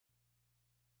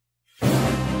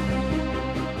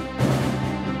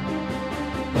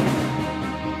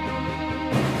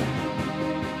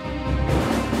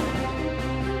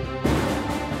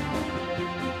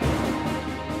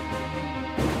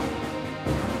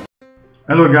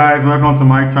Hello guys, welcome to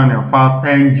my channel, Fast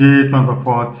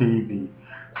NJ24 TV.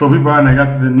 So Brother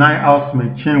Naija, the night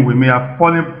housemate Chinwe may have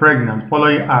fallen pregnant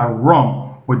following a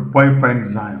romp with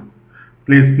boyfriend Zion.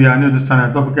 Please, if you are new to this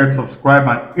channel, don't forget to subscribe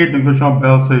and hit the notification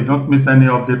bell so you don't miss any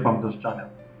update from this channel.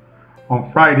 On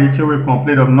Friday, Chinwe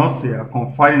complained of nausea,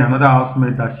 confiding another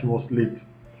housemate that she was late.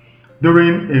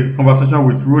 During a conversation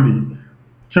with Rudy,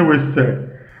 Chinwe said,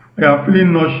 "I am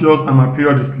feeling nauseous and my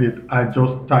period is late. I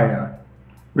just tired."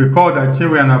 Recall that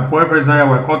Chinwe and her boyfriend Zion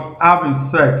were caught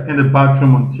having sex in the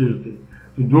bathroom on Tuesday.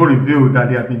 The duo revealed that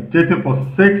they had been dating for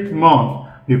 6 months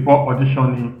before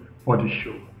auditioning for the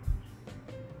show.